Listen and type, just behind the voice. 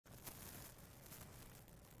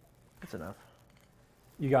That's enough.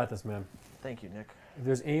 You got this, man. Thank you, Nick. If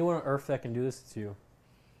there's anyone on earth that can do this, it's you.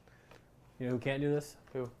 You know who can't do this?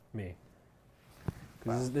 Who? Me.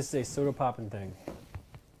 Because this is a soda popping thing.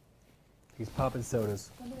 He's popping sodas.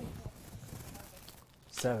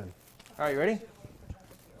 7. All right, you ready?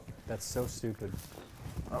 That's so stupid.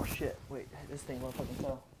 Oh shit! Wait, this thing won't fucking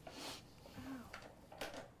fell.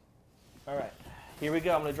 All right, here we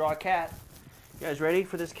go. I'm gonna draw a cat. You guys ready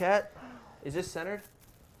for this cat? Is this centered?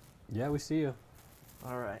 Yeah, we see you.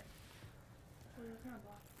 All right.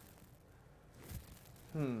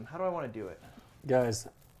 How do I want to do it? Guys,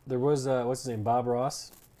 there was, what's his name, Bob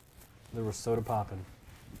Ross. There was soda popping.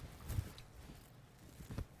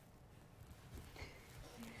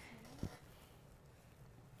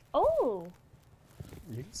 Oh.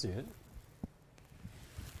 You can see it.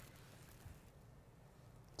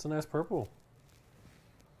 It's a nice purple.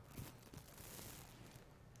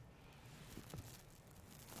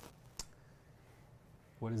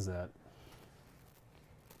 What is that?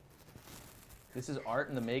 This is art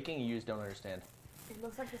in the making. You just don't understand. It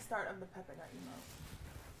looks like the start of the Peppa Got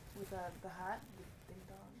emote. With the hat, the ding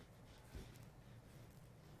dong.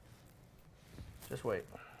 Just wait.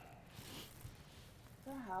 Is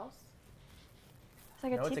that a house? It's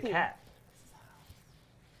like a No, it's a teepee. cat. This is a house.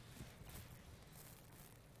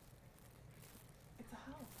 It's a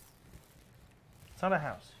house. It's not a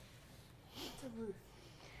house. It's a roof.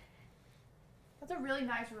 That's a really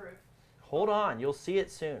nice roof. Hold on. You'll see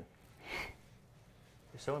it soon.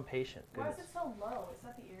 You're so impatient. Why is Goodness. it so low? Is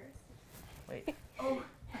that the ears? Wait. Oh,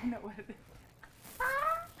 I know what it is.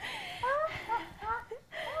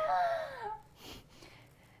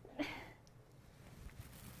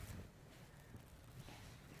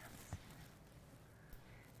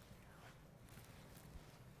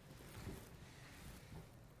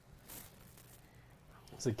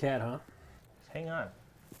 It's a cat, huh? Just hang on.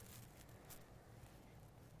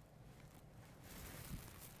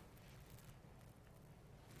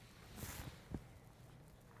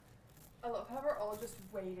 I love how we're all just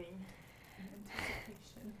waiting in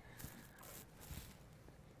anticipation.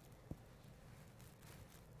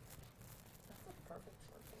 That's a perfect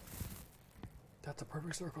circle. That's a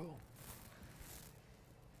perfect circle.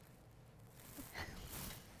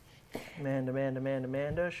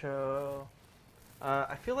 Amanda show.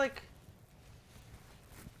 I feel like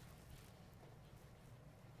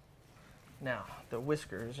now the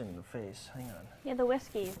whiskers and the face. Hang on. Yeah, the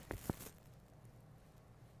whiskey.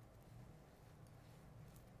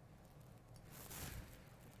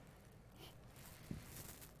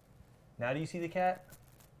 Now do you see the cat?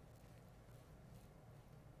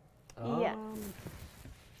 Yes.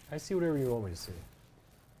 I see whatever you want me to see.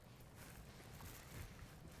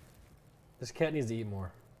 This cat needs to eat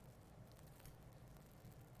more.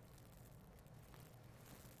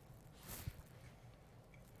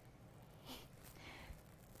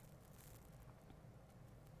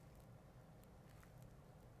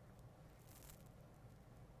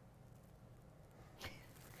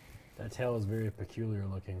 That tail is very peculiar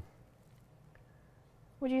looking.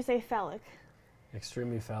 Would you say phallic?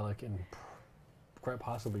 Extremely phallic and quite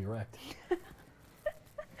possibly erect.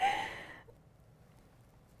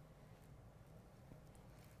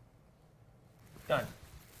 Done.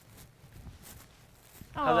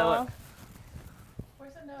 How's that look?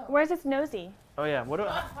 Where's the nose? Where's its nosy? Oh yeah. What do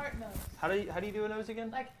Not heart nose. how do you do a nose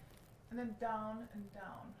again? Like, and then down and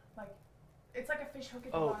down. Like, it's like a fish hook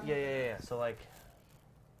at the Oh bottom. yeah. So like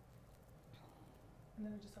And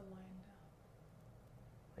then just a line down.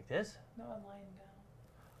 like this? No, a line down.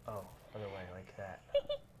 Oh, other way like that.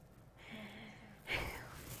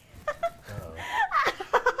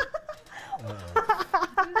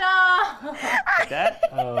 No! Like that?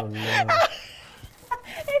 Oh no.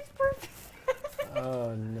 It's perfect.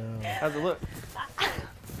 Oh no. How's it look?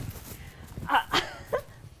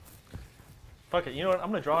 Fuck it. You know what? I'm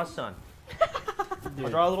gonna draw a sun. I'll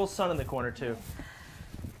draw a little sun in the corner too.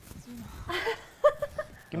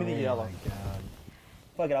 Give me the yellow. Oh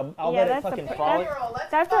my god. Fuck it. I'll Yeah, let it that's a fucking per- frolic. Girl,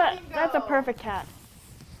 let's That's fucking a go. perfect cat.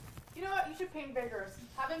 You know what? You should paint Vigorous.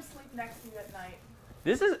 Have him sleep next to you at night.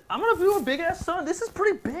 I'm gonna do a big ass sun. This is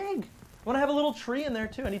pretty big. I wanna have a little tree in there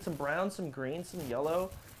too. I need some brown, some green, some yellow,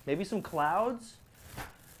 maybe some clouds.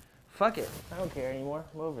 Fuck it. I don't care anymore.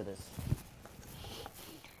 I'm over this.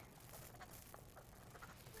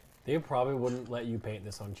 They probably wouldn't let you paint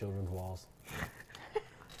this on children's walls.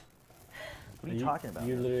 What are you talking about?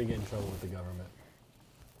 You'd literally get in trouble with the government.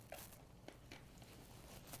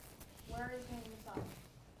 Where is painting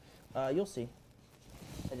the sun? You'll see.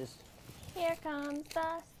 I just Here comes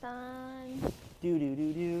the sun.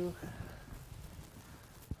 do.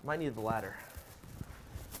 Might need the ladder.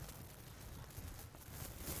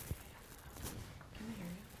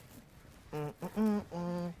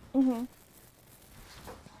 Mm-hmm.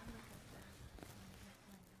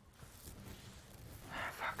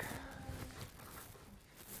 Fuck.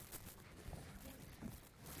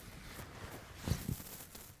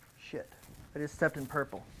 Shit. I just stepped in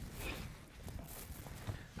purple.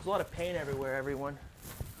 There's a lot of paint everywhere, everyone.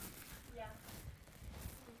 Yeah.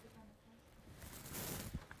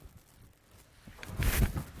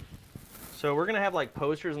 So we're gonna have like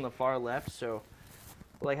posters on the far left, so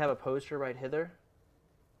we'll like have a poster right hither.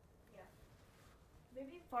 Yeah.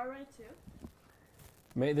 Maybe far right too.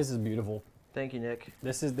 Mate, this is beautiful. Thank you, Nick.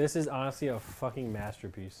 This is honestly a fucking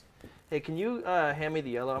masterpiece. Hey, can you hand me the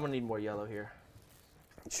yellow? I'm gonna need more yellow here.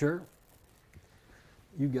 Sure.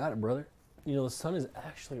 You got it, brother. You know, the sun is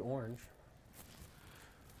actually orange.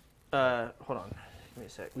 Hold on. Give me a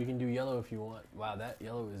sec. We can do yellow if you want. Wow, that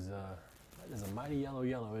yellow is, that is a mighty yellow,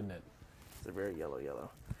 isn't it? It's a very yellow yellow.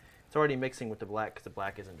 It's already mixing with the black because the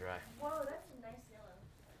black isn't dry. Whoa, that's a nice yellow.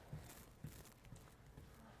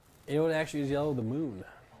 You know what actually is yellow? The moon.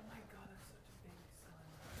 Oh my god, it's such a big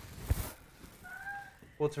sun.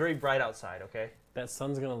 Well, it's very bright outside, okay? That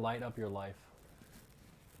sun's gonna light up your life.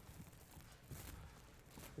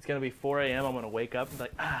 It's gonna be 4 a.m. I'm gonna wake up and be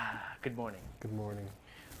like, good morning. Good morning.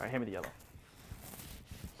 All right, hand me the yellow.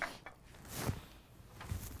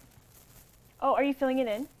 Oh, are you filling it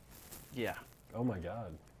in? Yeah. Oh my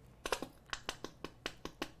god.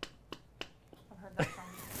 I've heard that song.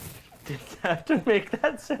 Didn't have to make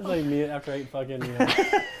that It's sound. like me after I ate fucking, you know.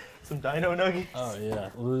 Some dino nuggets. Oh yeah,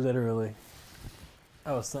 literally.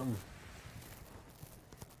 That was something.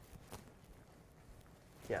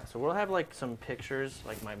 Yeah, so we'll have like some pictures,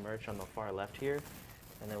 like my merch on the far left here,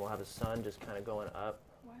 and then we'll have the sun just kind of going up.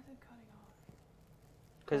 Why is it cutting off?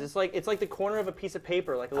 Because it's like the corner of a piece of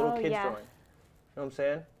paper, like a little Oh, kid's yeah. drawing. You know what I'm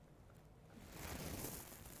saying?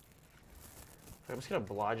 I'm just gonna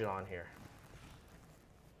blodge it on here.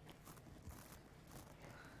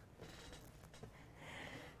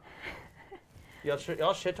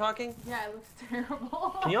 Y'all shit talking? Yeah, it looks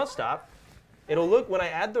terrible. Can y'all stop? It'll look, when I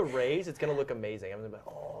add the rays, it's gonna look amazing. I'm gonna be like,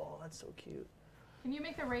 oh, that's so cute. Can you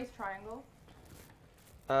make the raised triangle?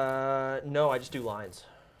 No, I just do lines.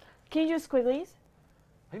 Can you do squigglies?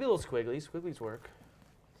 Maybe little squigglies. Squigglies work.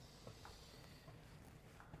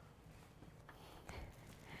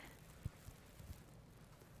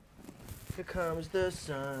 Here comes the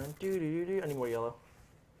sun. Doo doo doo doo. I need more yellow.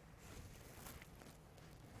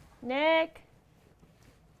 Nick.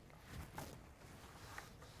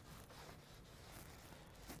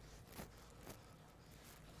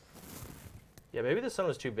 Yeah, maybe the sun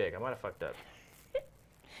was too big. I might have fucked up.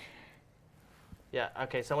 Yeah,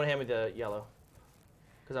 okay, someone hand me the yellow.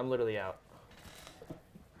 Because I'm literally out.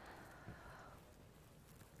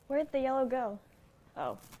 Where did the yellow go?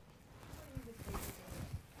 Oh.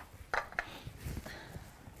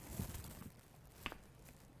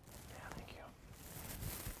 Yeah, thank you.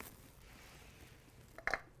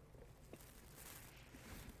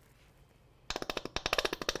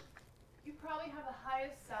 You probably have the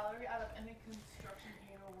highest salary out of any construction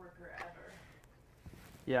payroll worker ever.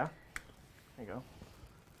 Yeah. There you go.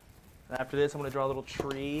 And after this, I'm going to draw a little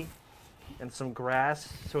tree and some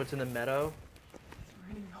grass so it's in the meadow. It's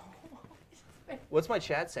really low. What's my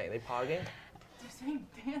chat saying? They pogging? They're saying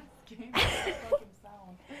dance game. That's fucking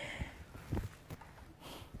sound.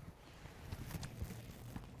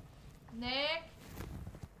 Nick.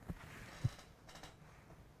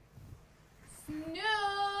 Snoot.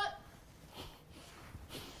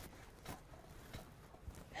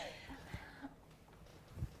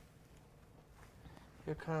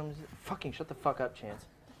 Here comes... Fucking shut the fuck up, Chance.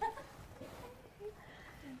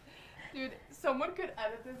 Dude, someone could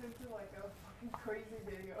edit this into like a fucking crazy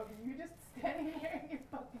video of you just standing there in your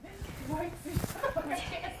fucking white suit.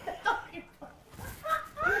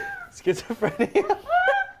 Schizophrenia.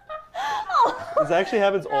 This actually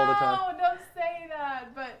happens all the time. No, don't say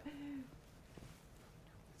that, but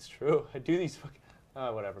It's true. I do these fucking...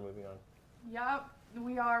 whatever, moving on. yep,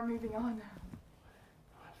 we are moving on now.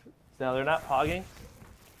 Now, they're not pogging?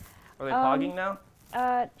 Are they pogging now?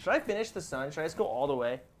 Should I finish the sun? Should I just go all the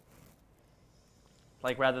way?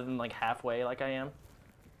 Like, rather than, like, halfway like I am?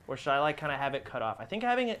 Or should I, like, kind of have it cut off? I think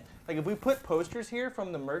having it... Like, if we put posters here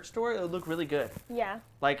from the merch store, it would look really good. Yeah.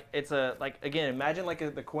 Like, it's a... Like, again, imagine, like,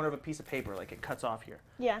 the corner of a piece of paper. Like, it cuts off here.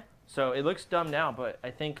 Yeah. So, it looks dumb now, but I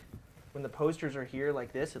think when the posters are here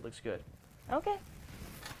like this, it looks good. Okay.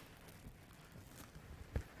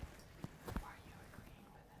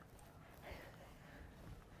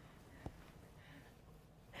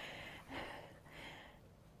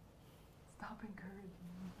 Stop encouraging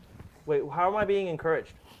me. Wait, how am I being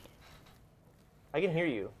encouraged? I can hear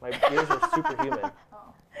you. My ears are superhuman.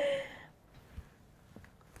 Oh.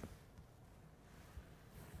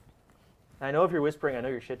 I know if you're whispering, I know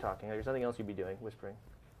you're shit talking. There's nothing else you'd be doing, whispering.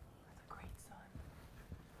 That's a great son.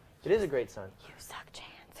 It is a great son. You suck, Chance.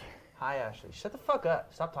 Hi, Ashley. Shut the fuck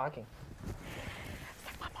up. Stop talking.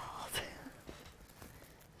 Suck my balls.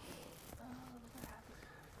 Oh, look at Happy.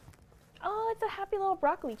 Oh, it's a happy little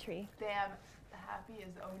broccoli tree. Damn, Happy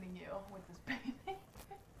is owning you with this painting.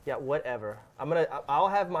 Yeah, whatever. I'll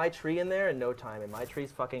have my tree in there in no time, and my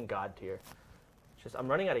tree's fucking god tier. It's just, I'm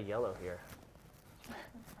running out of yellow here.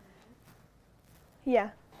 Yeah.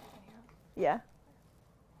 Yeah.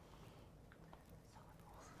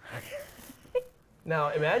 Now,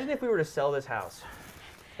 imagine if we were to sell this house,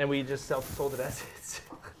 and we just sold it as is.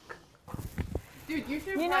 Dude, you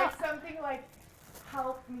should You know- write something like,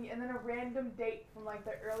 help me, and then a random date from like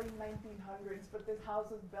the early 1900s, but this house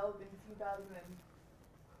was built in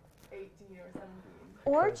 2018 or 17.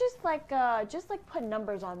 Or just like put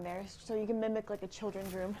numbers on there so you can mimic like a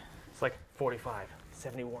children's room. It's like 45,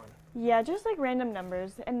 71. Yeah, just like random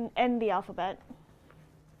numbers and the alphabet.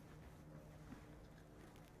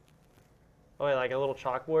 Oh, yeah, like a little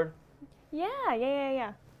chalkboard?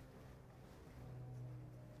 Yeah.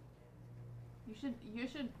 You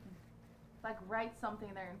should like write something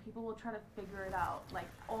there, and people will try to figure it out like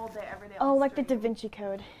all day, every day. Oh, on like the Da stream. Vinci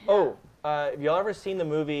Code. Oh, have y'all ever seen the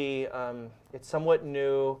movie, it's somewhat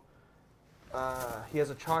new, he has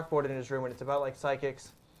a chalkboard in his room, and it's about like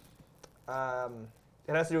psychics.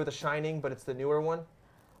 It has to do with The Shining, but it's the newer one.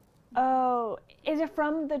 Oh, is it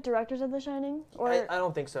from the directors of The Shining? Or I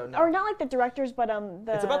don't think so, no. or not like the directors, but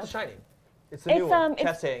the. It's about The Shining. It's the new one.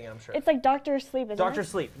 Kept saying it, I'm sure. It's like Doctor Sleep, isn't Doctor it?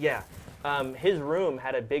 Sleep, yeah. His room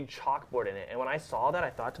had a big chalkboard in it, and when I saw that, I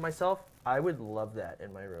thought to myself, I would love that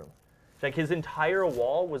in my room. Like, his entire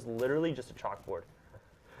wall was literally just a chalkboard.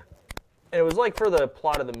 And it was like for the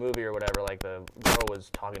plot of the movie or whatever, like the girl was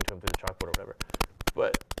talking to him through the chalkboard or whatever.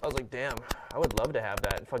 But I was like, damn, I would love to have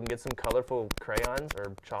that and fucking get some colorful crayons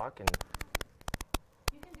or chalk and...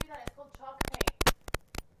 You can do that. It's called chalk paint.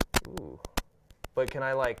 Ooh. But can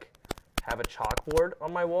I, like, have a chalkboard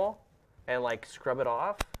on my wall and, like, scrub it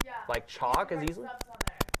off? Yeah. Like chalk as Write easily? stuff on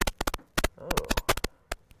there. Oh.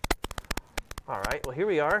 All right, well, here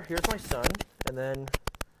we are. Here's my son. And then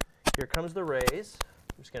here comes the rays.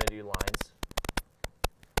 I'm just going to do lines.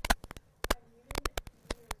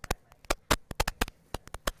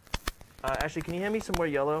 Ashley, can you hand me some more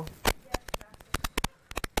yellow?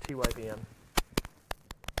 TYBM.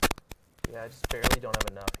 Yeah, I just barely don't have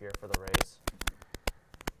enough here for the rays.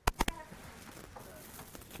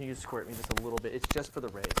 Can you just squirt me just a little bit? It's just for the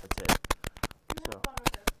rays, that's it. You So. have fun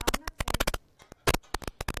with this. I'm gonna take it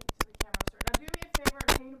to the camera store. Now do me a favor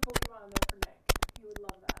and paint a Pokemon in there for Nick. He would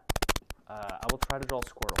love that. I will try to draw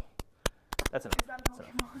Squirtle. That's enough. Is that a That's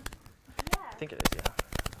enough. Pokemon? I think it is, yeah.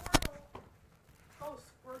 Oh,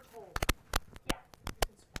 Squirtle. Yeah.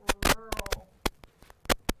 It's Squirtle.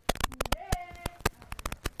 Yay!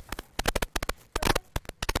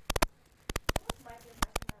 What's my good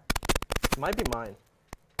question? It might be mine.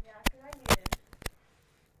 Yeah, because I need it.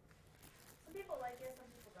 Some people like it, some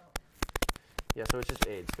people don't. Yeah, so it's just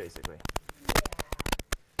AIDS, basically. Yeah.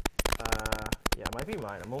 Yeah, it might be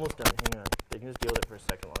mine. I'm almost done. Hang on. You can just deal with it for a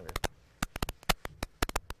second longer.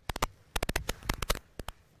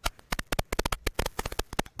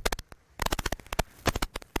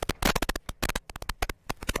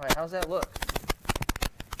 All right, how's that look?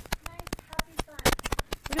 Nice, happy fun.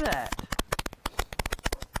 Look at that.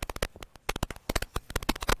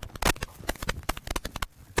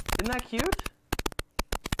 Isn't that cute?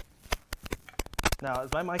 Now,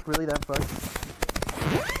 is my mic really that fucked?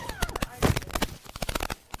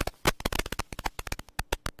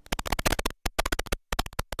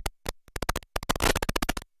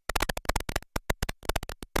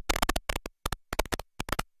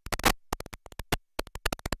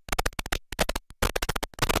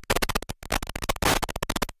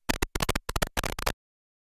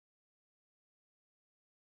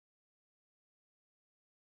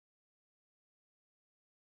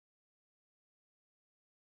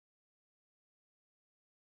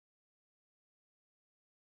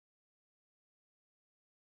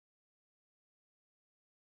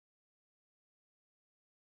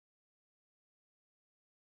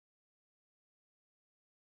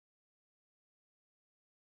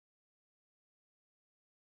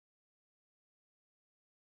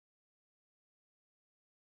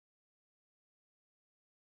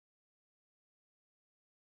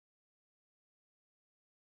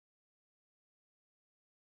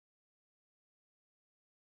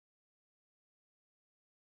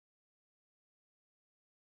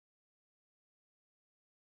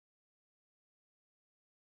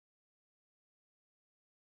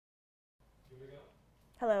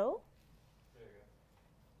 Hello?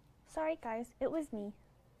 Sorry, guys. It was me.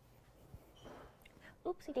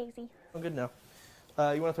 Oopsie daisy. I'm good now.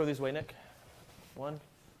 You want to throw these away, Nick? 1,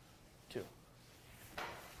 2.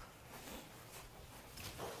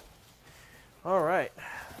 All right.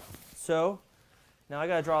 So now I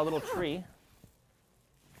got to draw a little tree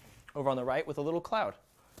over on the right with a little cloud.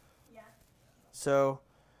 Yeah. So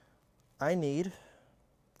I need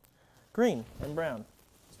green and brown.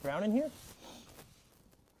 Is brown in here?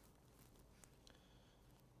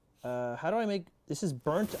 How do I make, this is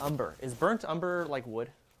burnt umber. Is burnt umber like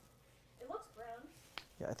wood? It looks brown.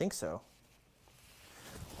 Yeah, I think so.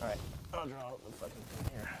 All right, I'll draw the fucking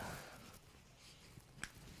thing here.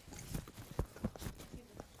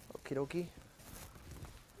 Okie dokie.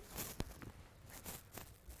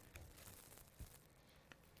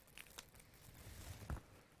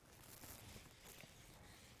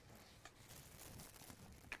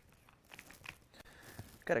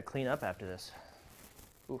 Gotta clean up after this.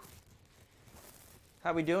 Ooh.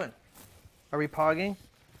 How we doing? Are we pogging?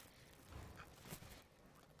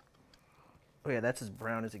 Oh yeah, that's as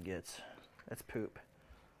brown as it gets. That's poop.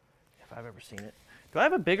 If I've ever seen it. Do I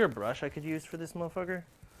have a bigger brush I could use for this motherfucker?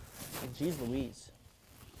 Like, geez Louise.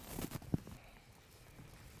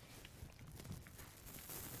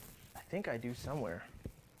 I think I do somewhere.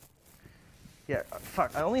 Yeah,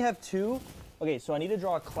 fuck, I only have 2. Okay, so I need to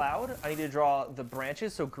draw a cloud. I need to draw the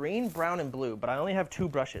branches, so green, brown, and blue, but I only have 2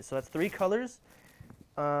 brushes, so that's 3 colors.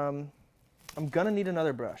 I'm gonna need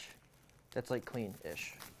another brush that's like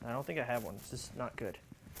clean-ish. I don't think I have one. This is not good.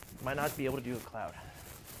 Might not be able to do a cloud.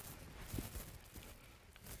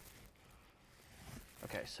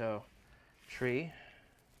 Okay, so tree.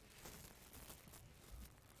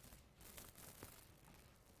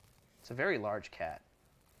 It's a very large cat.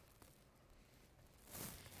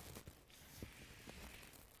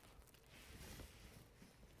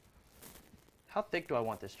 How thick do I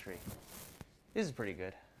want this tree? This is pretty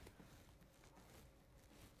good.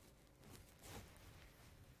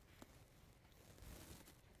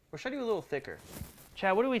 Or should I do a little thicker?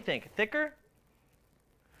 Chad, what do we think? Thicker?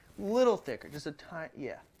 Little thicker, just a tiny,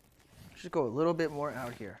 yeah. Just go a little bit more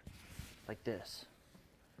out here, like this.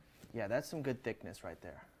 Yeah, that's some good thickness right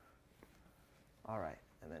there. All right,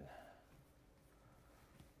 and then,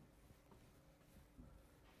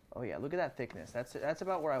 oh yeah, look at that thickness. That's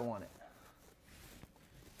about where I want it.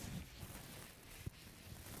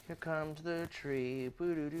 Here comes the tree,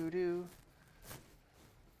 boo-doo-doo-doo.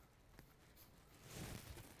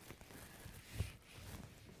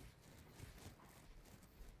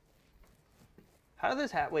 How did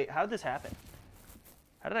this happen? Wait, how did this happen?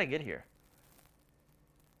 How did I get here?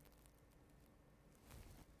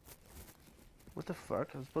 What the fuck?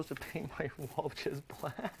 I was supposed to paint my wall just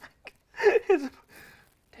black. Damn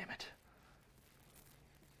it.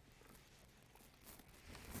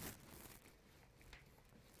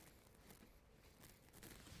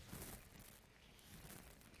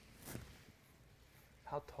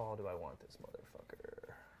 How tall do I want this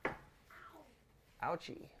motherfucker? Ow.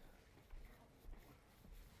 Ouchie.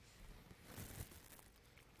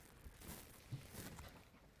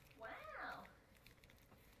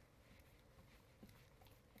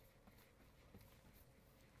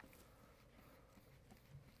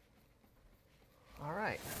 All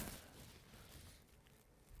right.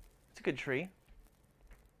 It's a good tree.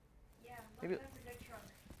 Yeah, maybe that's a good trunk.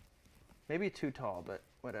 Maybe too tall, but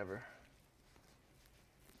whatever.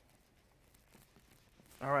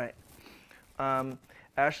 All right.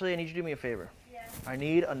 Ashley, I need you to do me a favor. Yeah. I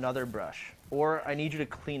need another brush, or I need you to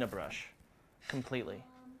clean a brush completely.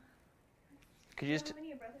 Could you just? How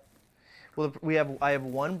many, brother? Well, I have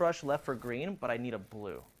 1 brush left for green, but I need a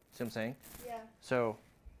blue. See what I'm saying? Yeah. So,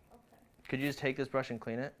 Okay. could you just take this brush and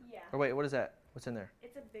clean it? Yeah. Or wait, what is that? What's in there?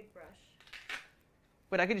 It's a big brush.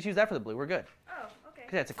 Wait, I could just use that for the blue. We're good. Oh, okay.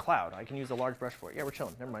 Yeah, it's a cloud. I can use a large brush for it. Yeah, we're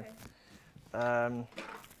chilling. Never mind. Okay.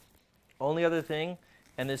 Only other thing,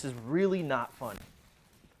 and this is really not fun.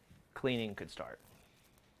 Cleaning could start.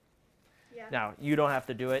 Yeah. Now, you don't have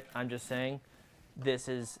to do it. I'm just saying, this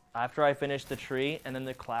is after I finish the tree and then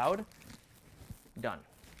the cloud, done,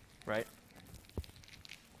 right?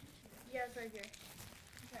 Yeah, it's right here.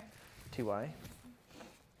 Okay. TY. Okay,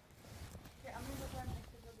 I'm gonna go try and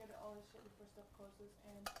actually go get all this shit before stuff closes,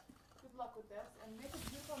 and good luck with this, and make a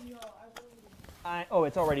beautiful mural. I really Oh,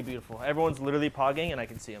 it's already beautiful. Everyone's literally pogging, and I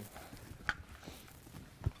can see them.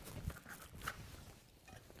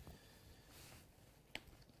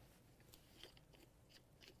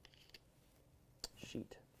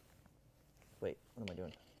 Sheet. Wait, what am I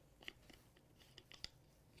doing?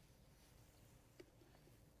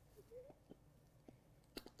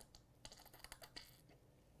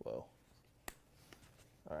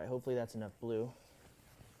 Hopefully that's enough blue.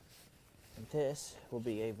 And this will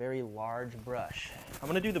be a very large brush. I'm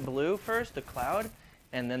gonna do the blue first, the cloud,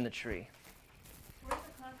 and then the tree. Where's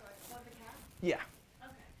the cloud going? Above the cat? Yeah.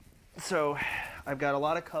 Okay. So I've got a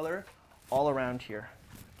lot of color all around here.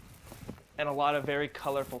 And a lot of very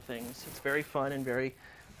colorful things. It's very fun and very,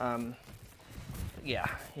 yeah,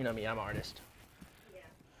 you know me, I'm an artist. Yeah.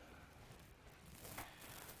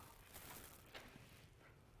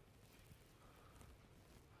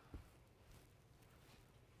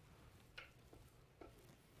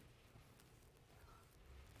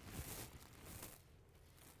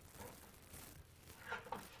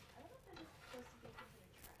 I don't know if that is supposed to be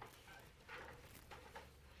considered trash.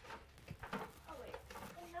 Oh wait,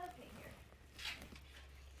 there's another paint here.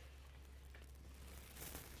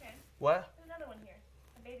 Jen, What? there's another one here.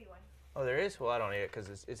 A baby one. Oh, there is? Well, I don't need it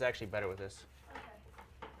because it's actually better with this. Okay.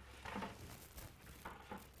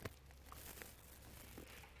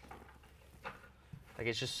 Like,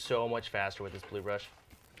 it's just so much faster with this blue brush.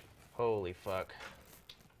 Holy fuck.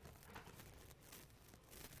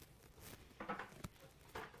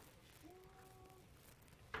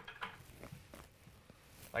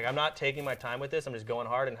 Like, I'm not taking my time with this. I'm just going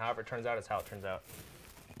hard, and however it turns out is how it turns out.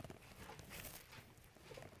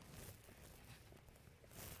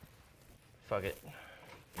 Fuck it.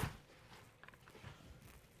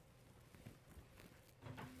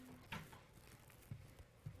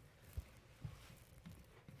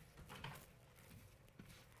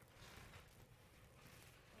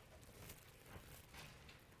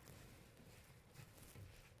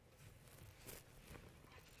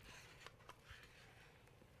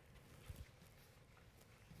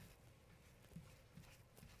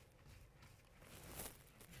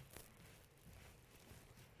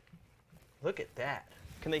 Look at that.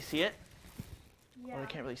 Can they see it? Yeah. Well,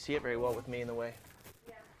 they can't really see it very well with me in the way.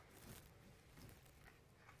 Yeah.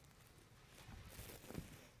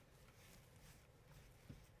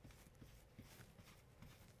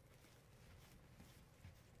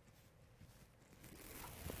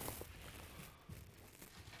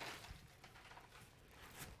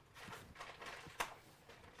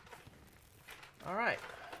 All right.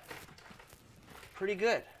 Pretty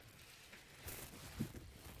good.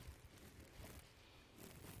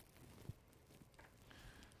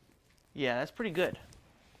 Yeah, that's pretty good.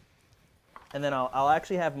 And then I'll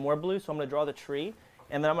actually have more blue, so I'm going to draw the tree,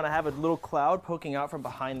 and then I'm going to have a little cloud poking out from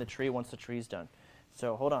behind the tree once the tree's done.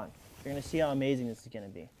 So hold on. You're going to see how amazing this is going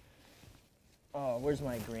to be. Oh, where's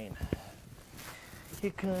my green?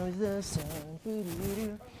 Here comes the sun. Okay, what just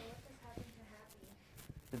happened to Happy?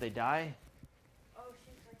 Did they die? Oh,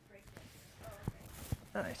 she's like breaking. Oh,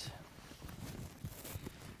 okay. Nice.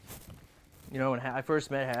 You know, when I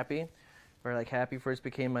first met Happy, or like Happy first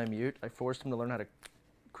became my mute, I forced him to learn how to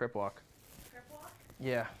crip walk. Crip walk?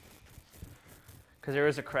 Yeah. Because there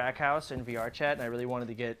was a crack house in VR chat, and I really wanted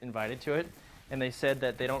to get invited to it. And they said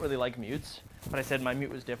that they don't really like mutes. But I said my mute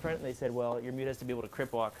was different. And they said, well, your mute has to be able to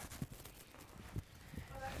crip walk. Oh,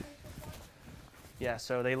 that's how you crip walk? Yeah,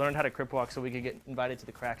 so they learned how to crip walk so we could get invited to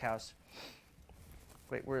the crack house.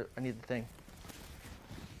 Wait, I need the thing.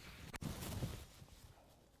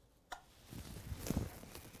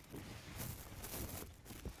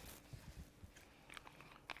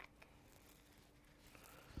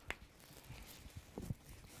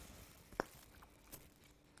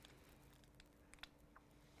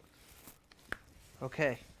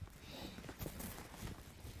 Okay.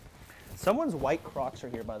 Someone's white Crocs are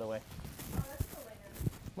here, by the way. Oh, that's the winner.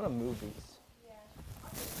 I'm gonna move these. Yeah.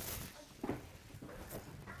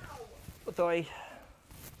 Ow! Though Alright,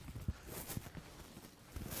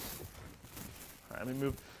 let me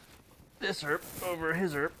move this herb over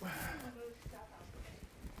his herb. Move stuff out the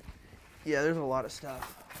way. Yeah, there's a lot of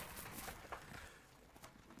stuff.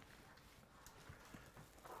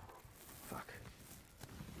 Fuck.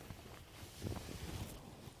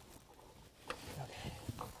 Okay.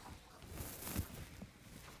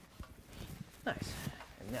 Nice.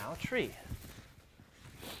 And now tree.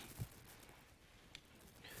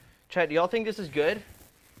 Chad, do y'all think this is good?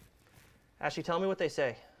 Ashley, tell me what they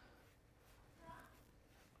say.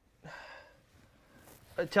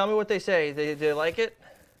 Tell me what they say. Do they like it?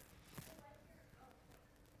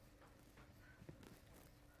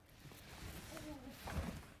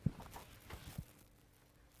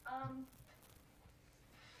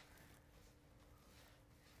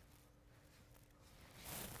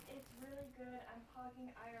 It's really good. I'm talking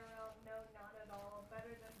IRL. No, not at all.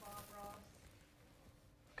 Better than Bob Ross.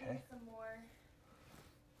 Okay. Give me some more.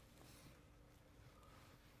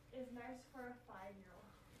 Is nice for a 5-year-old.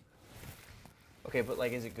 Okay, but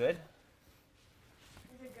like, is it good?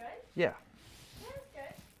 Is it good? Yeah. Yeah, it's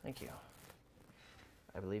good. Thank you.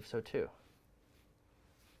 I believe so too.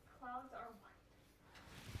 Clouds are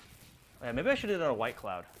white. Yeah, maybe I should have done a white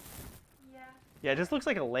cloud. Yeah. Yeah, it just looks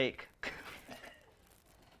like a lake.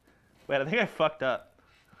 Wait, I think I fucked up.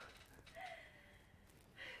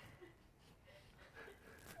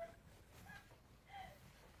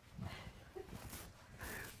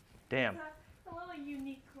 Damn. It's a little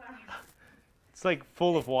unique cloud. It's like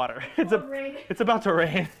full of water. Full of rain. It's about to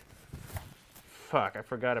rain. Fuck, I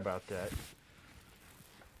forgot about that.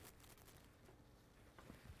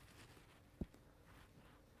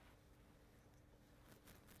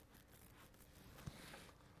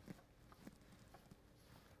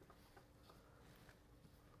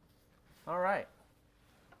 All right.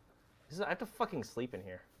 I have to fucking sleep in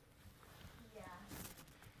here. Yeah.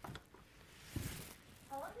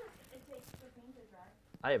 How long does it take for paint to dry?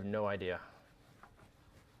 I have no idea.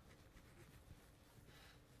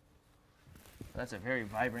 That's a very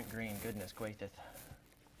vibrant green. Goodness gracious.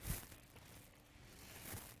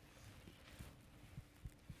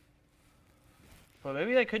 Well,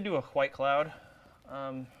 maybe I could do a white cloud.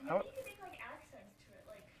 How, Maybe you could make like accents to it,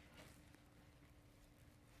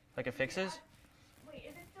 like it fixes? Wait,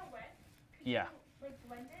 is it still wet? Could Yeah. You, like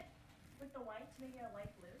blend it with the white to make it a light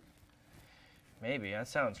blue? Maybe. That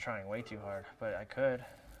sounds trying way too hard, but I could.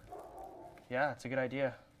 Yeah, it's a good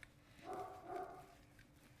idea.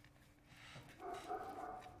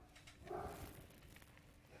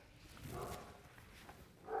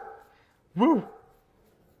 Woo!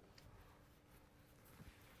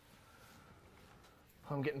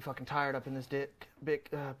 I'm getting fucking tired up in this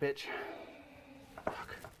bitch.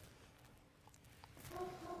 Fuck.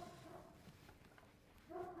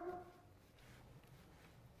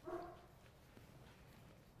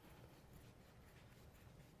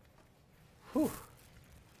 Whew.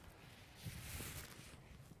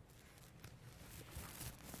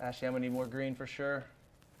 Ashley, I'm gonna need more green for sure.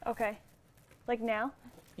 Okay. Like now?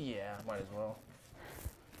 Yeah, might as well.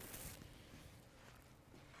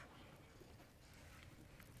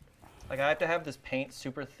 Like I have to have this paint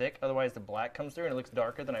super thick, otherwise the black comes through and it looks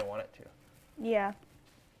darker than I want it to. Yeah.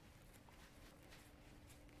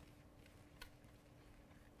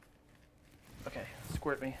 Okay,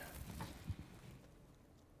 squirt me.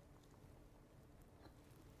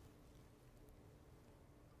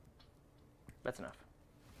 That's enough.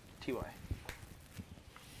 TY.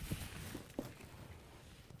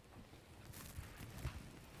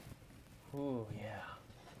 Ooh, yeah.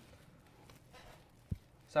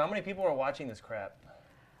 So how many people are watching this crap?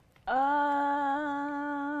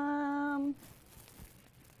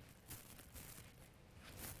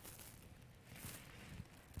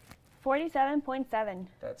 47.7.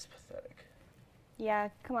 That's pathetic. Yeah,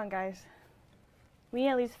 come on, guys. We need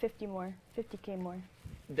at least 50 more. 50K more.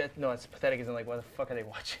 No, it's pathetic isn't like, why the fuck are they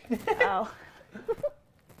watching? Oh.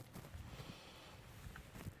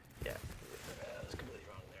 Yeah, that's completely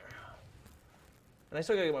wrong there. And I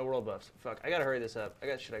still gotta get my world buffs. Fuck, I gotta hurry this up. I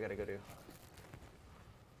got shit I gotta go do.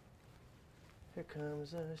 Here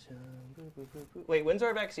comes the sun. Boo, boo, boo, boo. Wait, when's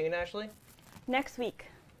our vaccine, Ashley? Next week.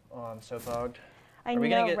 Oh, I'm so fogged. I Are we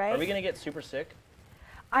know, gonna get, right? Are we gonna get super sick?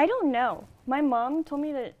 I don't know. My mom told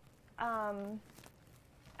me that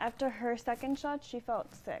after her second shot, she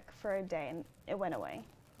felt sick for a day and it went away.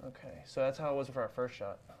 Okay, so that's how it was for our first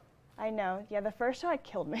shot. I know. Yeah, the first shot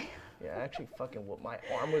killed me. Yeah, I actually fucking whooped. My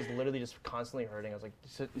arm was literally just constantly hurting. I was like,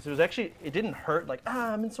 so it was actually, it didn't hurt like,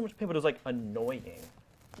 I'm in so much pain, but it was like annoying.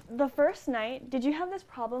 The first night, did you have this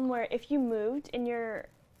problem where if you moved in your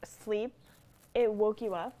sleep, it woke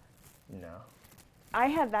you up? No. I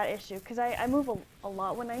had that issue because I move a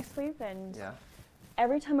lot when I sleep, and Yeah.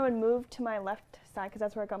 every time I would move to my left side, because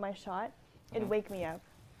that's where I got my shot, it'd wake me up.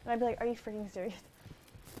 And I'd be like, are you freaking serious?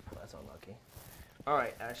 Well, that's unlucky. All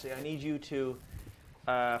right, Ashley, I need you to,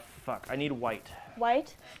 fuck, I need white.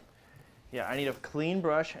 White? Yeah, I need a clean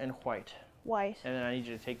brush and white. White. And then I need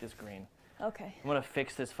you to take this green. Okay. I'm gonna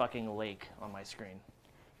fix this fucking lake on my screen.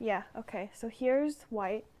 Yeah, okay. So here's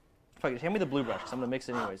white. Fuck it, hand me the blue brush, because I'm gonna mix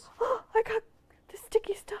it anyways. I got the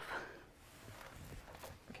sticky stuff.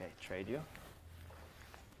 Okay, trade you.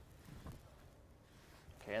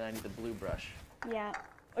 Okay, and I need the blue brush. Yeah.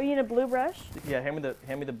 Oh, you need a blue brush? Yeah, hand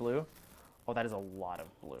me the blue. Oh, that is a lot of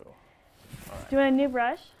blue. All right. Do you want a new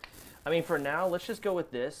brush? I mean, for now, let's just go with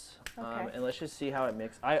this, Okay. and let's just see how it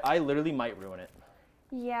mixes. I literally might ruin it.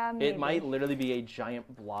 Yeah, maybe. It might literally be a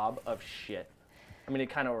giant blob of shit. I mean, it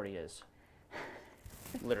kind of already is.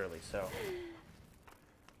 Literally, so.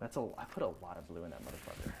 I put a lot of blue in that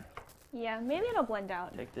motherfucker. Yeah, maybe it'll blend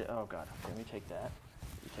out. Take the, oh god, let me take that.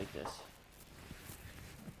 You take this.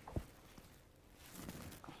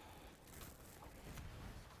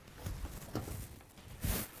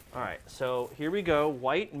 All right, so here we go.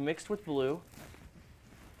 White mixed with blue.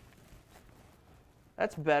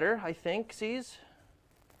 That's better, I think, sees?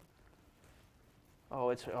 Oh,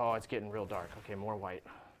 it's getting real dark. Okay, more white.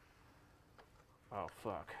 Oh,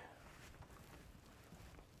 fuck.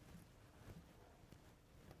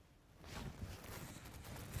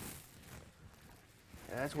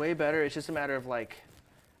 Yeah, that's way better. It's just a matter of like,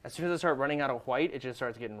 as soon as I start running out of white, it just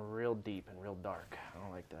starts getting real deep and real dark. I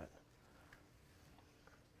don't like that.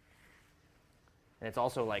 And it's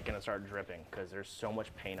also like gonna start dripping because there's so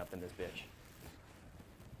much paint up in this bitch.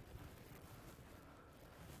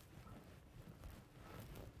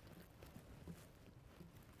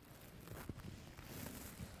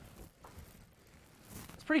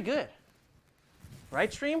 It's pretty good.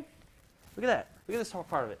 Right, stream? Look at that. Look at this top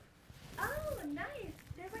part of it. Oh, nice.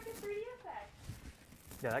 There's like a 3D effect.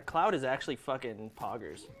 Yeah, that cloud is actually fucking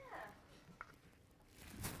poggers. Yeah.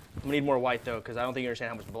 I'm gonna need more white though, because I don't think you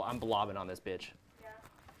understand how much I'm blobbing on this bitch. Yeah.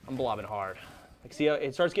 I'm blobbing hard. Like, see how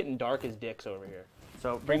it starts getting dark as dicks over here.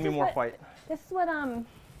 So bring me more white. This is what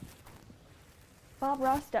Bob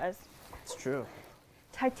Ross does. It's true.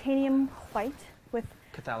 Titanium white with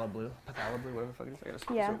Cathala blue, whatever the fuck it is. I gotta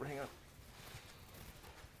switch Yeah. this over. Hang on.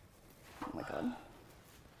 oh my god.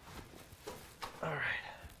 All right.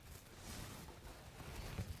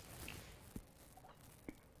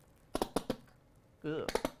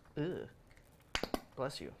 Ugh. Ugh.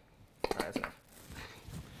 Bless you. All right, that's enough.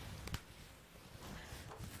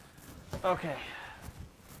 Okay.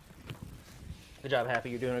 Good job, Happy.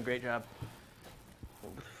 You're doing a great job.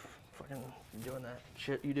 Fucking doing that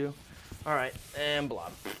shit you do. All right, and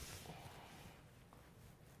blob.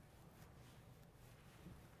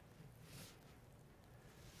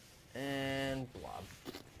 And blob.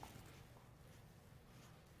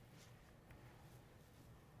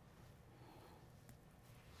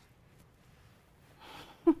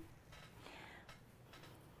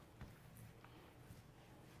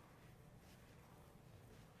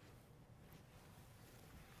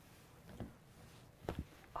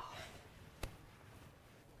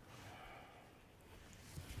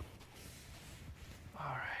 All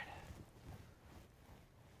right.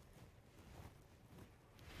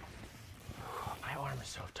 My arm is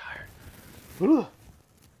so tired. Ugh.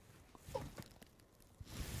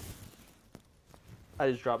 I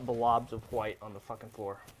just dropped blobs of white on the fucking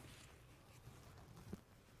floor.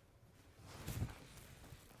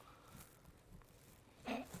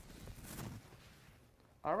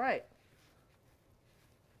 All right.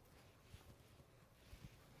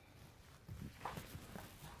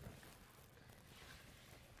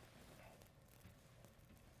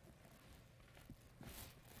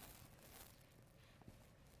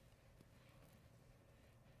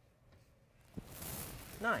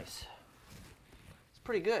 Nice. It's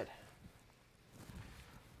pretty good.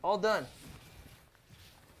 All done.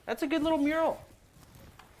 That's a good little mural.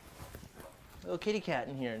 Little kitty cat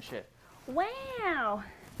in here and shit. Wow.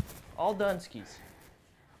 All done, skis.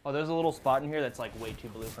 Oh, there's a little spot in here that's like way too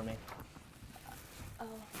blue for me. Oh.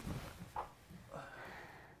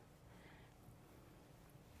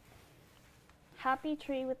 Happy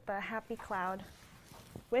tree with the happy cloud.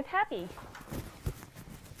 With happy.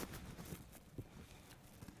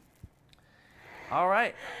 All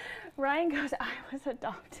right. Ryan goes, I was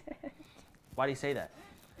adopted. Why do you say that?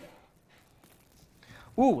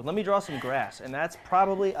 Ooh, let me draw some grass, and that's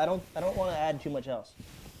probably I don't want to add too much else.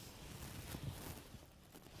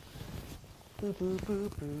 Boo boo boo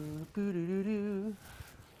boo boo doo doo doo.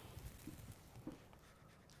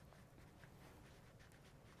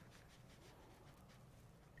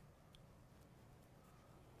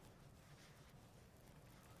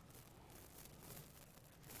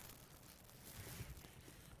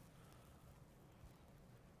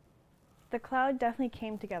 The cloud definitely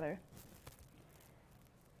came together.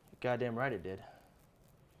 Goddamn right it did.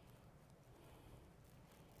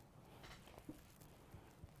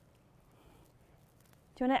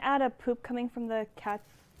 Do you want to add a poop coming from the cat?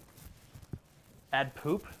 Add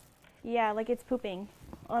poop? Yeah, like it's pooping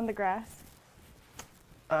on the grass.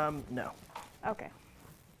 No. Okay.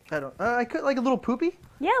 I don't. I could like a little poopy.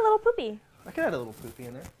 Yeah, a little poopy. I could add a little poopy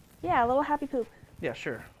in there. Yeah, a little happy poop. Yeah,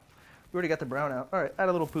 sure. We already got the brown out. All right, add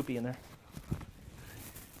a little poopy in there.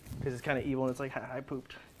 Because it's kind of evil and it's like, I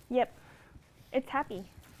pooped. Yep. It's happy.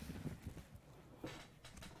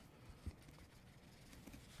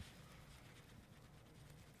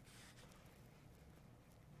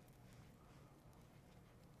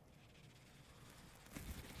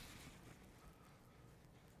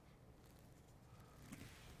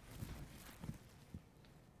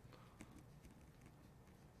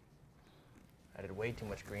 I did way too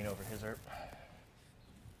much green over his herb.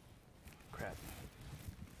 crap.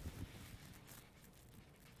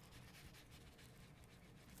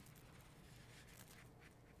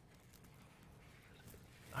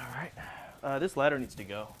 All right. This ladder needs to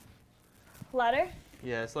go. Ladder?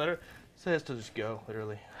 Yeah, this ladder says to just go,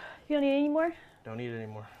 literally. You don't need any more? Don't need it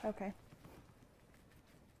anymore. Okay.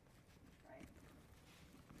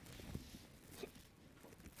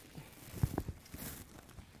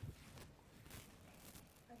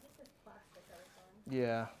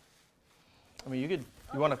 Yeah. I mean, you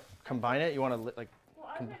want to combine it? You want to, like... Well,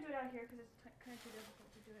 I was going to do it out here because it's kind of too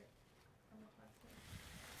difficult to do it on the plastic.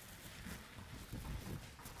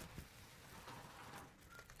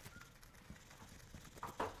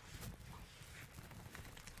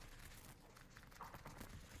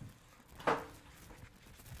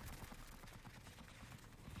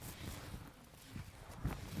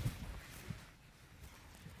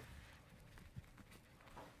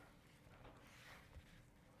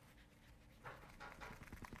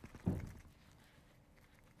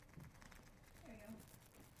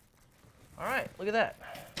 All right, look at that.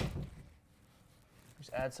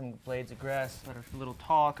 Just add some blades of grass that are a little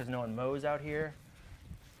tall because no one mows out here.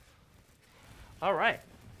 All right.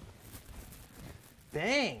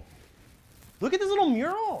 Bang. Look at this little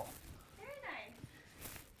mural. Very nice.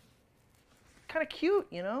 Kind of cute,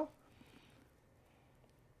 you know?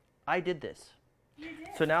 I did this. You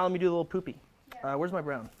did. So now let me do a little poopy. Yeah. Where's my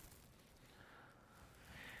brown?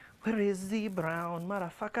 Where is the brown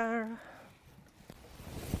motherfucker?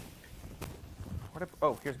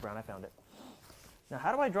 Oh, here's brown. I found it. Now,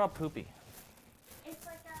 how do I draw poopy? It's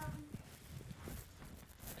like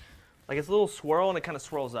Like it's a little swirl and it kind of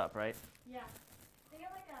swirls up, right? yeah. Think of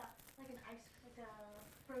like an ice, like a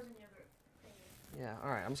frozen yogurt thing. Yeah. All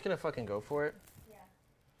right. I'm just gonna fucking go for it. Yeah.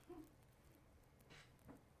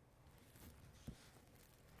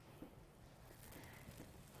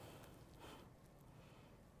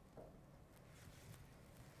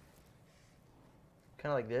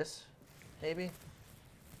 Kind of like this, maybe.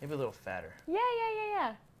 Maybe a little fatter.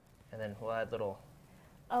 Yeah. And then we'll add little.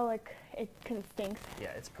 Oh, like because it stinks. Yeah,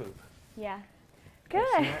 it's poop. Yeah. Can you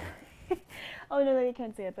see Good. Oh no, you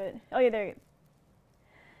can't see it, but oh yeah, there you go.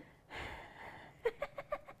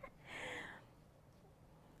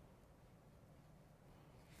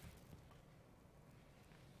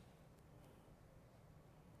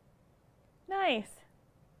 Nice.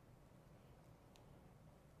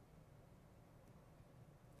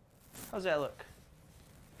 How's that look?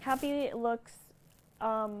 Happy looks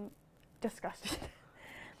disgusted.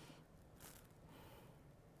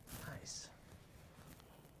 Nice.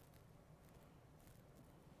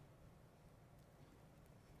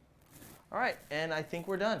 All right, and I think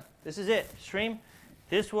we're done. This is it. Stream.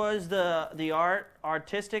 This was the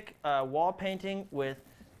artistic wall painting with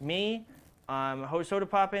me, host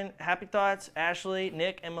Sodapoppin, Happy Thoughts, Ashley,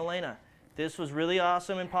 Nick, and Milena. This was really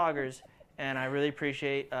awesome in Poggers, and I really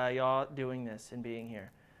appreciate y'all doing this and being here.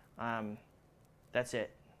 That's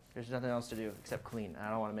it. There's nothing else to do except clean. I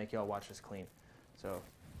don't want to make y'all watch this clean. So,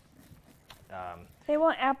 They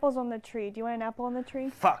want apples on the tree. Do you want an apple on the tree?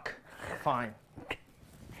 fuck. Fine.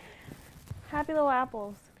 Happy little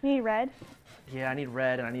apples. You need red? Yeah, I need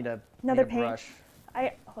red and I need Another need a paint? brush.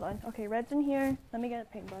 Hold on. Okay, red's in here. Let me get a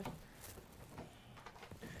paintbrush.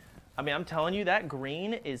 I mean, I'm telling you, that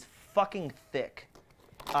green is fucking thick.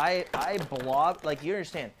 I blob, like, you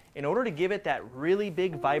understand, in order to give it that really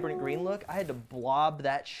big, vibrant green look, I had to blob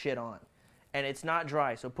that shit on. And it's not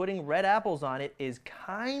dry, so putting red apples on it is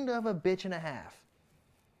kind of a bitch and a half.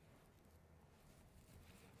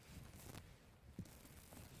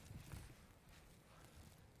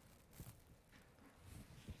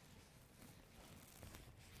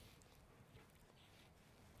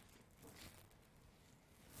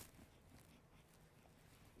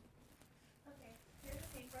 Okay, here's a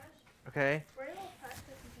paintbrush. Okay? Where do I touch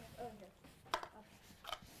this? Oh, here.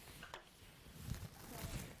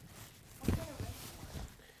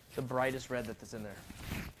 The brightest red that's in there.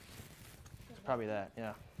 It's probably that,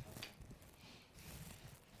 yeah.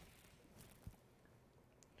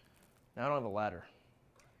 Now I don't have a ladder.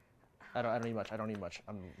 I don't need much. I don't need much.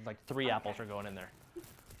 I'm like 3 apples are going in there.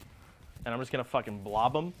 And I'm just gonna fucking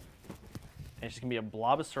blob them. And it's just gonna be a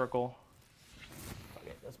blob of circle.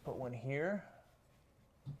 Okay, let's put one here.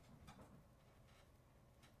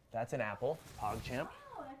 That's an apple, PogChamp.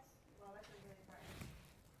 Oh, that's really bright.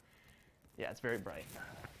 Yeah, it's very bright.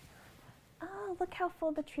 Oh, look how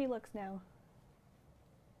full the tree looks now.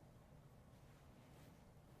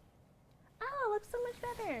 Oh, it looks so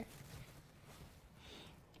much better.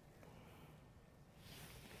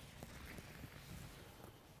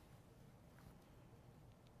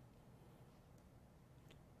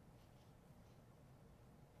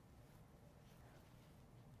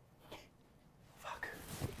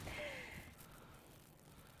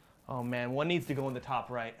 Oh man, one needs to go in the top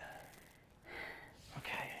right. Okay,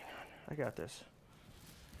 hang on. I got this.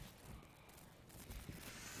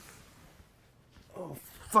 Oh,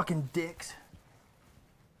 fucking dicks.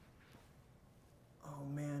 Oh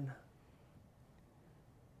man.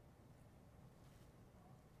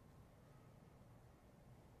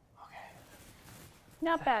 Okay.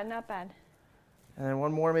 Not bad, not bad. And then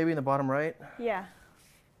one more maybe in the bottom right. Yeah.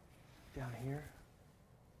 Down here.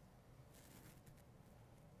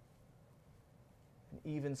 An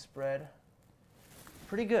even spread.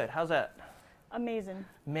 Pretty good. How's that? Amazing.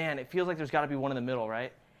 Man, it feels like there's got to be one in the middle,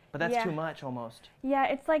 right? But that's Yeah. too much almost. Yeah,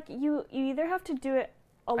 it's like you either have to do it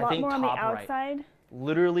a lot think more on the top right. outside.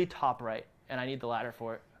 Literally top right, and I need the ladder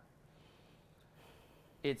for it.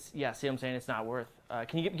 It's, yeah, see what I'm saying? It's not worth.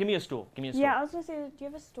 Can you give me a stool? Give me a stool. Yeah, I was gonna say, do you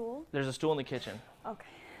have a stool? There's a stool in the kitchen. Okay.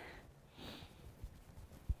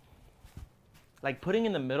 Like putting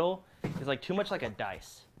in the middle is like too much like a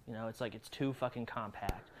dice. You know, it's like it's too fucking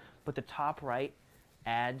compact. But the top right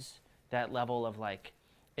adds that level of like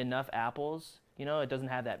enough apples. You know, it doesn't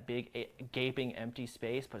have that big gaping empty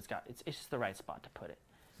space, but it's just the right spot to put it.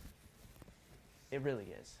 It really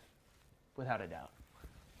is, without a doubt.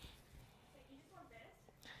 You just want this?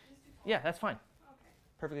 Yeah, that's fine. Okay.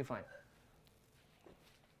 Perfectly fine.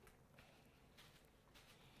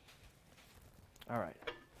 All right.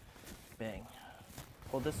 Bang.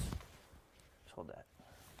 Hold this. Just hold that.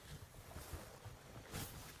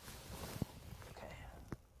 Okay.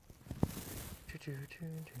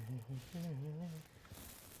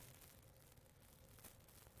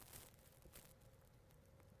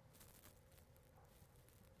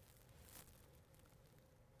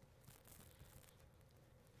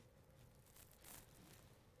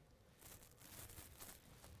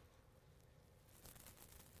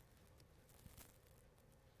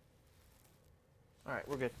 All right,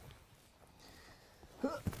 we're good.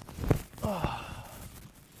 Oh.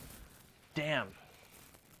 Damn.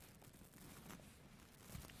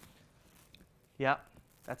 Yep,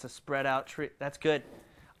 that's a spread out tree. That's good.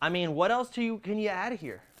 I mean, what else can you add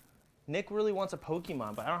here? Nick really wants a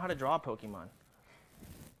Pokemon, but I don't know how to draw a Pokemon.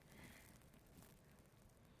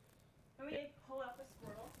 Can we pull out the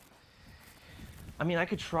Squirtle? I mean, I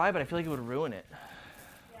could try, but I feel like it would ruin it.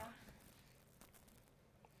 Yeah.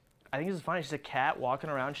 I think this is fine. It's just a cat walking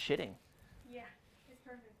around shitting. Yeah, it's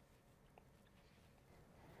perfect.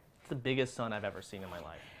 It's the biggest sun I've ever seen in my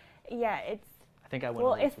life. Yeah, it's, I think I went.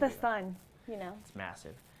 well, a little it's the too big. sun, you know. It's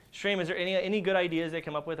massive. Stream, is there any good ideas they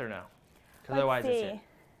come up with or no? Because otherwise Let's it's see.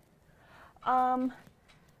 it.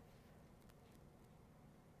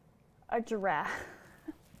 A giraffe.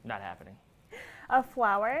 Not happening. A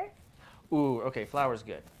flower. Ooh, okay, flower's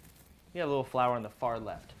good. You have a little flower on the far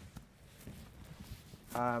left.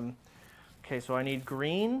 Okay, so I need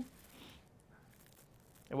green.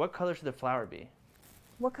 And what color should the flower be?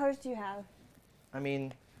 What colors do you have? I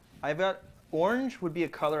mean, I've got orange would be a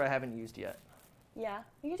color I haven't used yet. Yeah,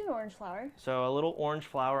 you could do an orange flower. So a little orange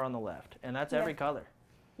flower on the left, and that's every Yeah. color.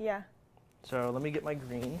 Yeah. So let me get my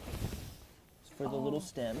green. It's for the little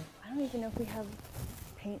stem. I don't even know if we have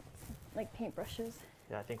paint, like paintbrushes.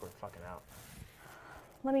 Yeah, I think we're fucking out.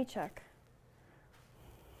 Let me check.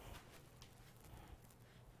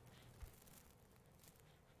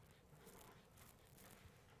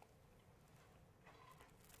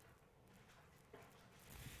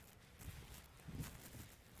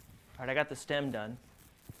 All right, I got the stem done.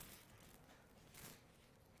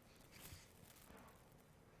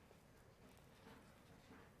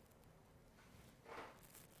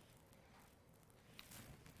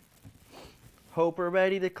 Hope we're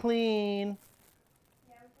ready to clean.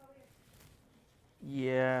 Yeah, we probably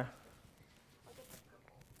Yeah.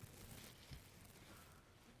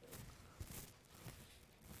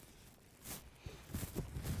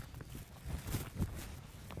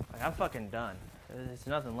 Like, I'm fucking done. There's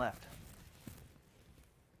nothing left.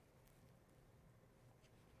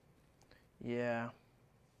 Yeah.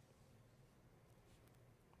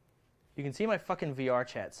 You can see my fucking VR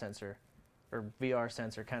chat sensor, or VR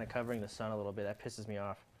sensor, kind of covering the sun a little bit. That pisses me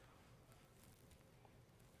off.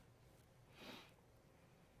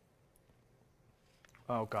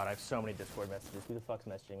 Oh god, I have so many Discord messages. Who the fuck's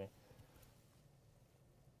messaging me?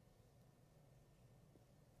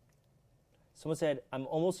 Someone said, I'm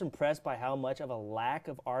almost impressed by how much of a lack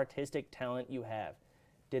of artistic talent you have.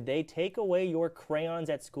 Did they take away your crayons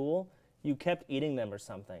at school? You kept eating them or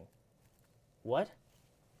something. What?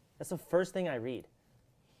 That's the first thing I read.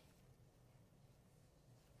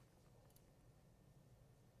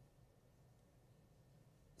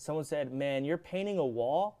 Someone said, man, you're painting a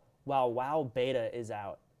wall while WoW Beta is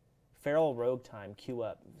out. Feral Rogue Time, queue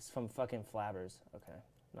up. It's from fucking Flabbers. Okay.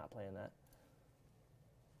 Not playing that.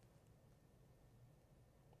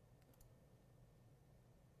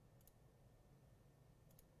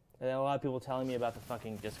 And then a lot of people telling me about the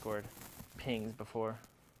fucking Discord pings before.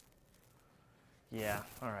 Yeah,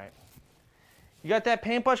 all right. You got that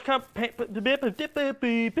paintbrush you got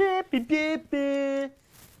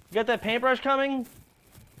that paintbrush coming?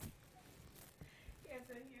 Yeah, it's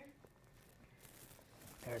in here.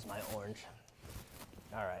 There's my orange.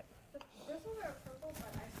 All right. This ones are purple,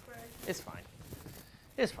 but I swear. It's fine.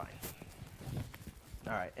 It's fine.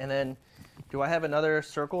 All right, and then do I have another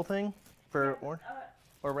circle thing for orange?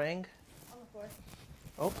 Orang? On the floor.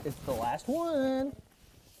 Oh, it's the last one.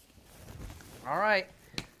 All right.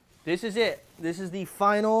 This is it. This is the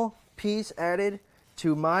final piece added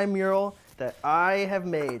to my mural that I have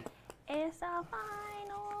made. It's a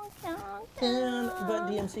final countdown. But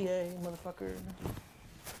DMCA, motherfucker.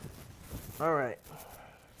 All right.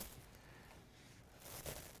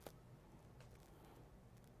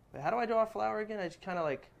 Wait, how do I draw a flower again? I just kind of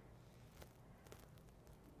like...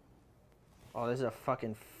 Oh, this is a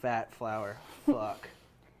fucking fat flower. Fuck.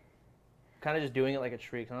 Kind of just doing it like a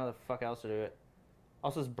tree. 'Cause I don't know how the fuck else to do it.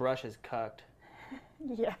 Also, this brush is cucked.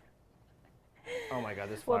 Yeah. Oh my god,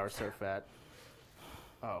 this flower's so fat.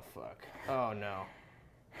 Oh fuck. Oh no.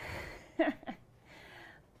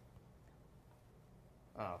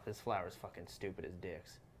 Oh, this flower's fucking stupid as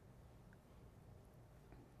dicks.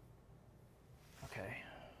 Okay.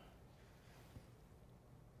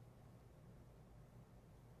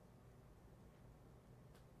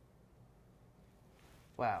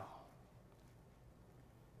 Wow.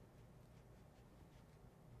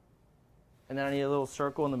 And then I need a little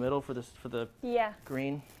circle in the middle for this the Yeah.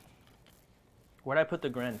 green. Where'd I put the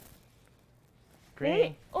green? Green.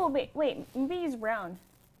 Maybe, oh, wait. Maybe use brown.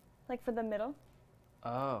 Like for the middle.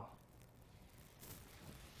 Oh.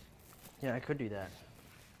 Yeah, I could do that.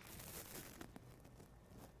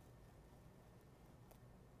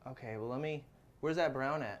 Okay, well let me... Where's that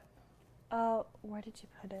brown at? Where did you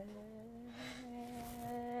put it?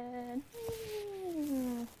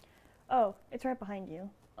 Oh, it's right behind you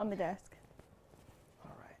on the desk.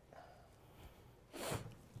 All right.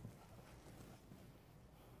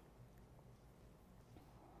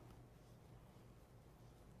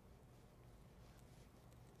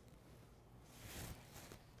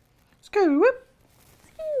 Scoop!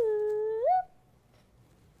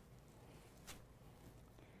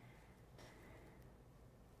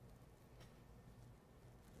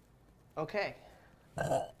 Okay.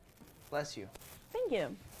 Bless you. Thank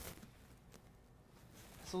you.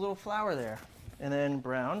 It's a little flower there. And then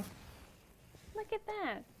brown. Look at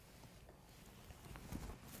that.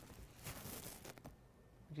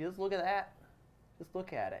 Just look at that. Just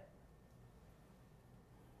look at it.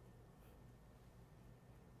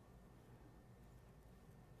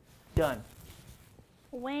 Done.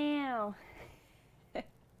 Wow.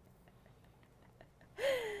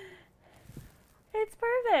 It's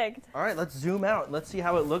perfect. All right, let's zoom out. Let's see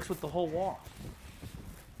how it looks with the whole wall.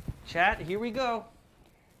 Chat, here we go.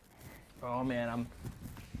 Oh man, I'm...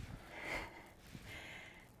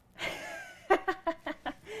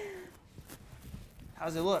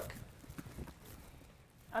 How's it look?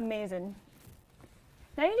 Amazing.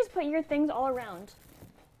 Now you just put your things all around.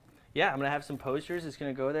 Yeah, I'm gonna have some posters. It's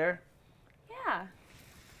gonna go there. Yeah.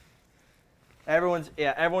 Everyone's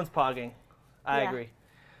pogging. I Yeah. agree.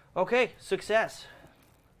 Okay, success.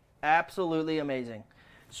 Absolutely amazing.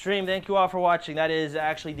 Stream, thank you all for watching. That is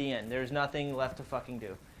actually the end. There's nothing left to fucking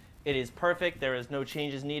do. It is perfect. There is no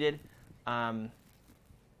changes needed.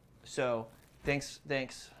 So thanks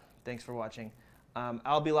for watching.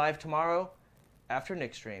 I'll be live tomorrow after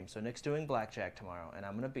Nick's stream. So Nick's doing blackjack tomorrow, and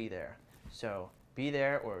I'm gonna be there. So be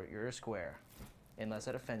there or you're a square, unless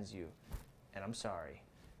it offends you. And I'm sorry,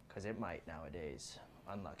 because it might nowadays.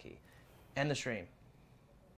 Unlucky. End the stream.